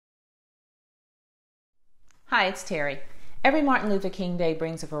Hi, it's Terry. Every Martin Luther King Day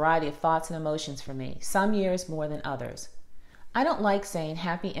brings a variety of thoughts and emotions for me, some years more than others. I don't like saying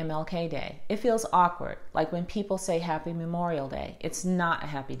Happy MLK Day. It feels awkward, like when people say Happy Memorial Day. It's not a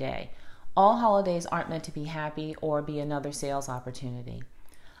happy day. All holidays aren't meant to be happy or be another sales opportunity.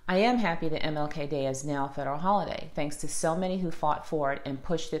 I am happy that MLK Day is now a federal holiday, thanks to so many who fought for it and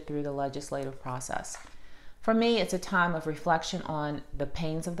pushed it through the legislative process. For me, it's a time of reflection on the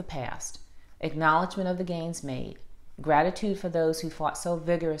pains of the past, acknowledgement of the gains made, gratitude for those who fought so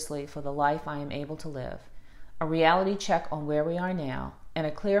vigorously for the life I am able to live, a reality check on where we are now, and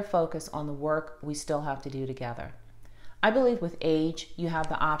a clear focus on the work we still have to do together. I believe with age, you have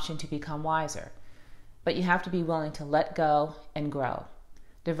the option to become wiser, but you have to be willing to let go and grow.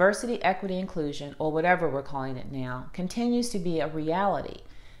 Diversity, equity, inclusion, or whatever we're calling it now, continues to be a reality,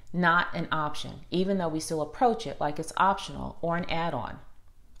 not an option, even though we still approach it like it's optional or an add-on.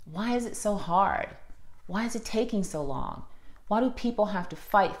 Why is it so hard? Why is it taking so long? Why do people have to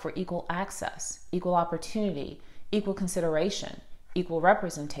fight for equal access, equal opportunity, equal consideration, equal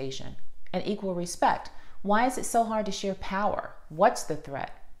representation, and equal respect? Why is it so hard to share power? What's the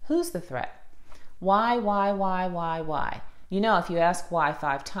threat? Who's the threat? Why? You know, if you ask why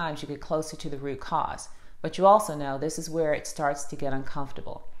 5 times, you get closer to the root cause. But you also know this is where it starts to get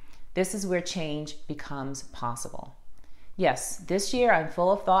uncomfortable. This is where change becomes possible. Yes, this year I'm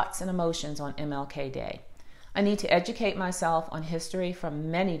full of thoughts and emotions on MLK Day. I need to educate myself on history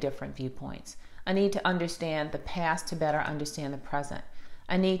from many different viewpoints. I need to understand the past to better understand the present.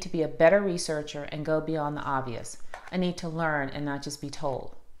 I need to be a better researcher and go beyond the obvious. I need to learn and not just be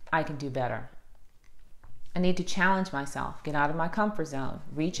told. I can do better. I need to challenge myself, get out of my comfort zone,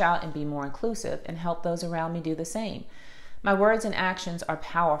 reach out and be more inclusive, and help those around me do the same. My words and actions are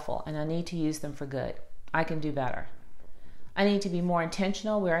powerful, and I need to use them for good. I can do better. I need to be more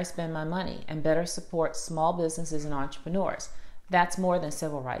intentional where I spend my money and better support small businesses and entrepreneurs. That's more than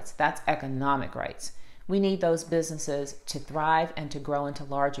civil rights. That's economic rights. We need those businesses to thrive and to grow into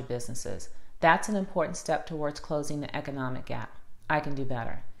larger businesses. That's an important step towards closing the economic gap. I can do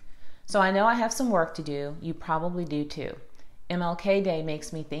better. So I know I have some work to do. You probably do too. MLK Day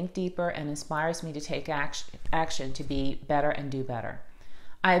makes me think deeper and inspires me to take action to be better and do better.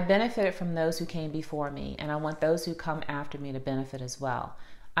 I have benefited from those who came before me, and I want those who come after me to benefit as well.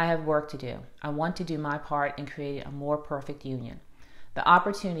 I have work to do. I want to do my part in creating a more perfect union. The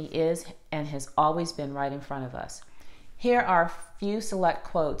opportunity is and has always been right in front of us. Here are a few select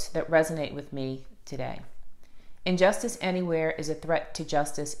quotes that resonate with me today. Injustice anywhere is a threat to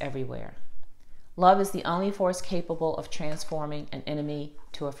justice everywhere. Love is the only force capable of transforming an enemy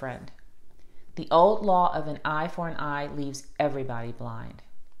to a friend. The old law of an eye for an eye leaves everybody blind.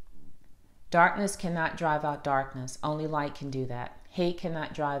 Darkness cannot drive out darkness. Only light can do that. Hate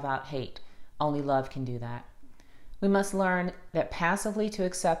cannot drive out hate. Only love can do that. We must learn that passively to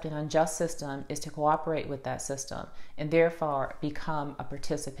accept an unjust system is to cooperate with that system and therefore become a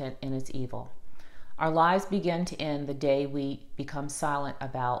participant in its evil. Our lives begin to end the day we become silent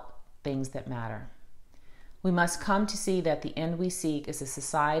about things that matter. We must come to see that the end we seek is a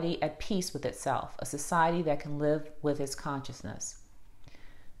society at peace with itself, a society that can live with its consciousness.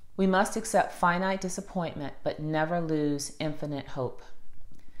 We must accept finite disappointment, but never lose infinite hope.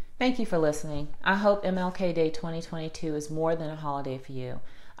 Thank you for listening. I hope MLK Day 2022 is more than a holiday for you.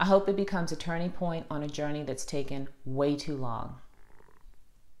 I hope it becomes a turning point on a journey that's taken way too long.